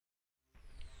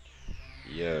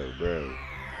Yeah, bro.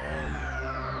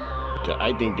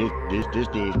 I think this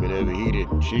thing's been overheated.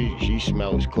 She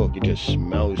smells cooked. It just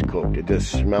smells cooked. It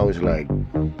just smells like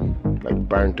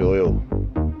burnt oil.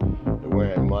 There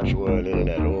weren't much oil in it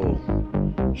at all.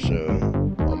 So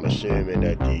I'm assuming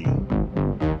that the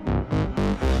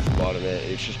bottom end,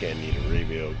 it's just gonna need a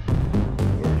rebuild.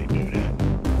 We already knew that.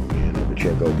 And I'm gonna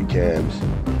check out the cams.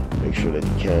 Make sure that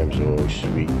the cams are all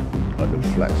sweet. Got no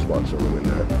flat spots on them and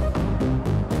that.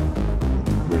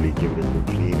 Really give it a good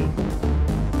cleaning.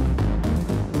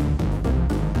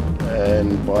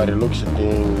 And by the looks of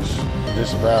things,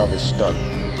 this valve is stuck.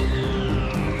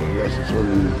 Unless it's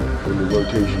on the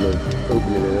rotation of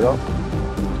opening it up,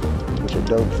 which I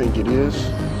don't think it is.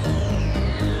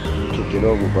 Kick it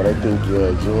over, but I think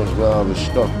the exhaust valve is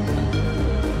stuck.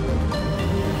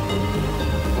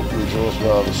 The exhaust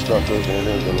valve is stuck over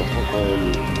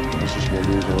and it's just going to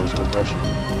lose all its compression.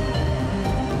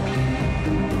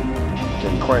 The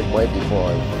crank might be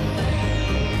fine.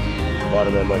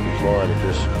 Bottom end might be fine. It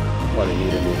just probably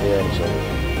need a new hand or something.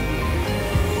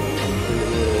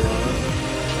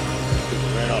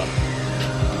 Right off.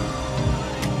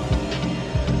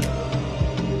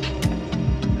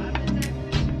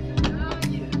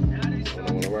 When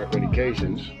I want to work with the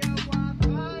casings,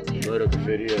 the motor can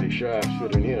fit here, the shafts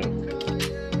fit in here.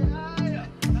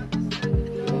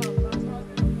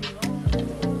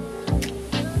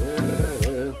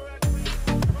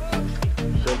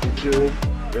 Simple too,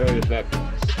 very effective.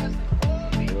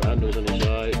 Handles on the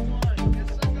side.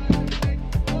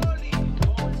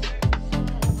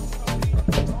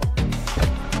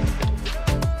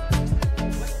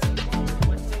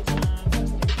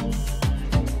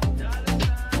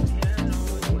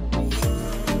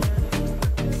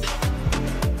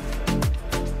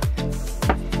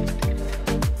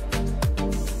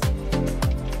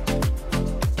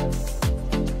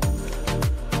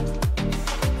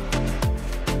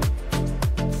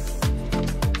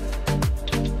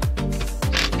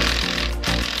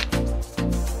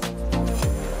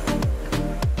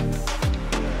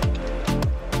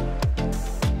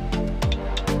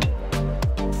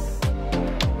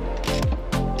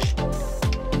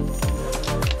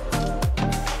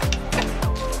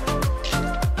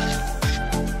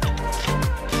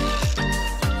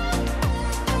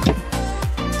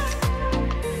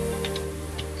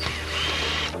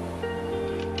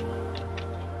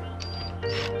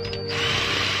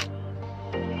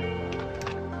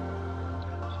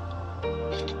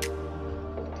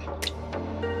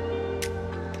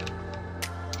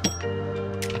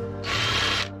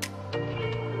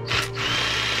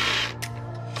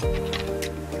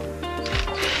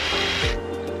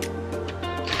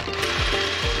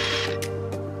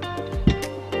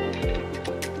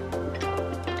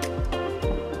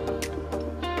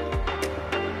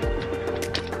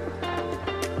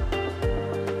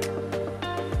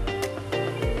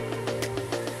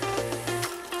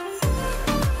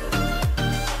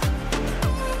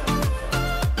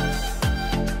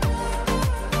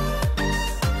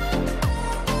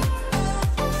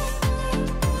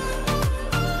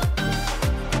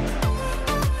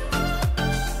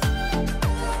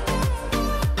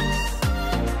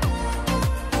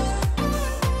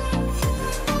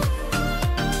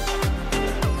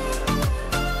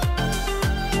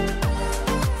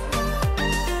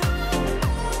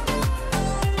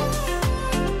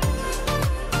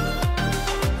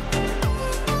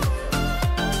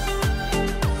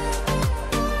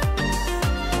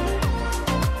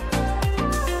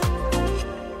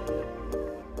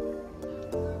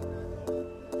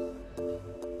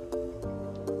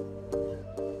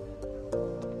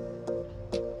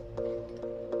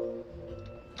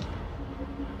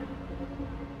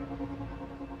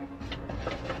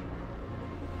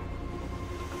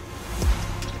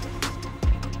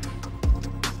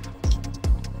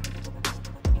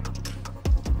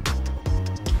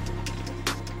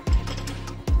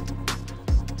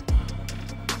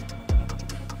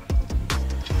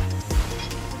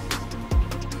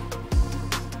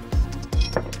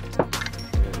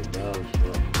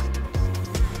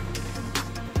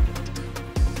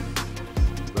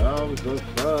 Valves are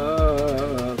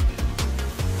fucked.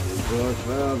 The exhaust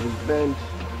valve is bent.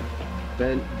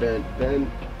 Bent.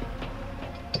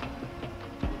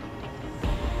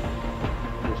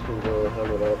 Pistons all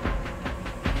hammered up.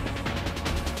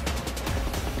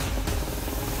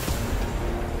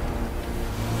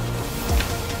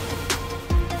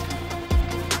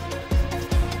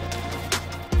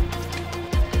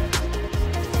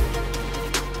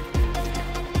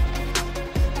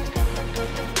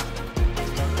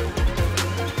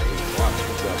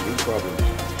 Problems.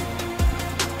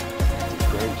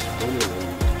 Great spinning.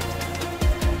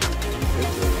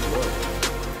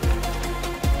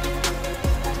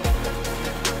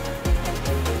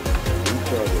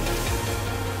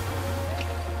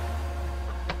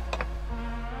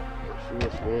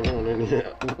 on in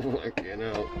here. Fucking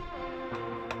hell.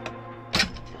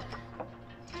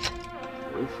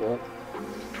 Oh fuck.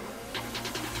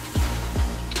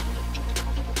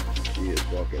 He is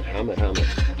fucking hammered. The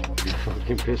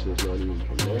fucking piston's not even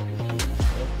connected.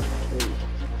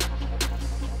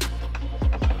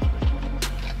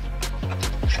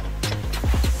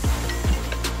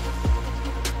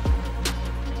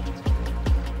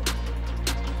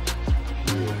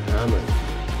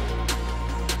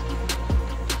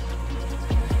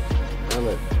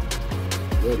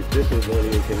 Bloody piston's not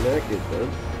even connected, man.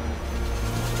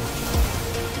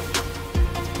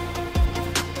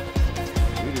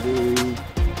 You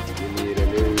need a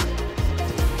new.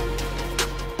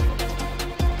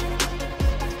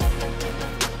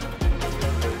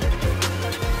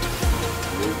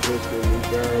 New piston, new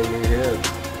barrel, new head.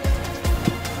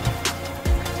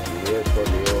 The head's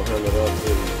probably all hammered up with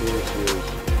the fuel seals.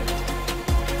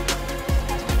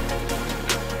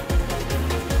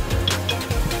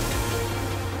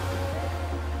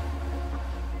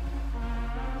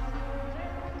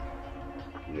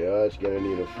 Yeah, it's gonna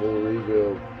need a full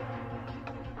rebuild.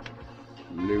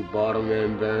 New bottom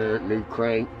end bearing, new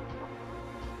crank,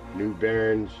 new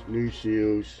bearings, new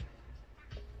seals.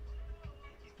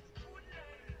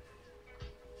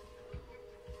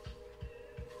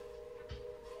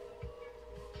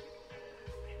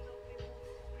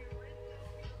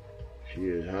 She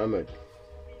is hammered.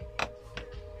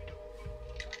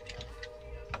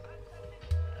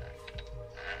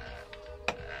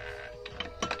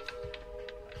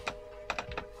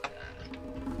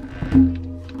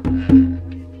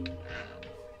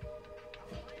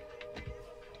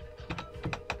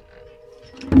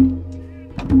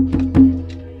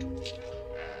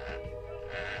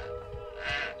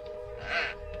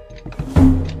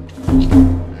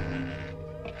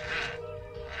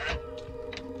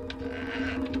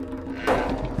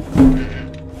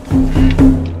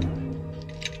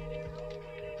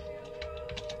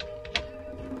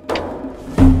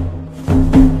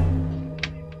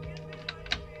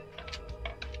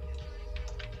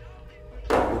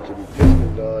 To be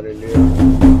piston down in there,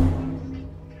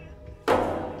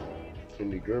 in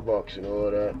the gearbox and all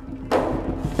that.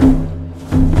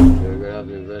 So we're gonna have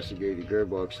to investigate the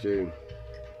gearbox too.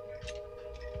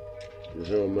 This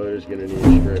whole motor's gonna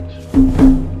need strips.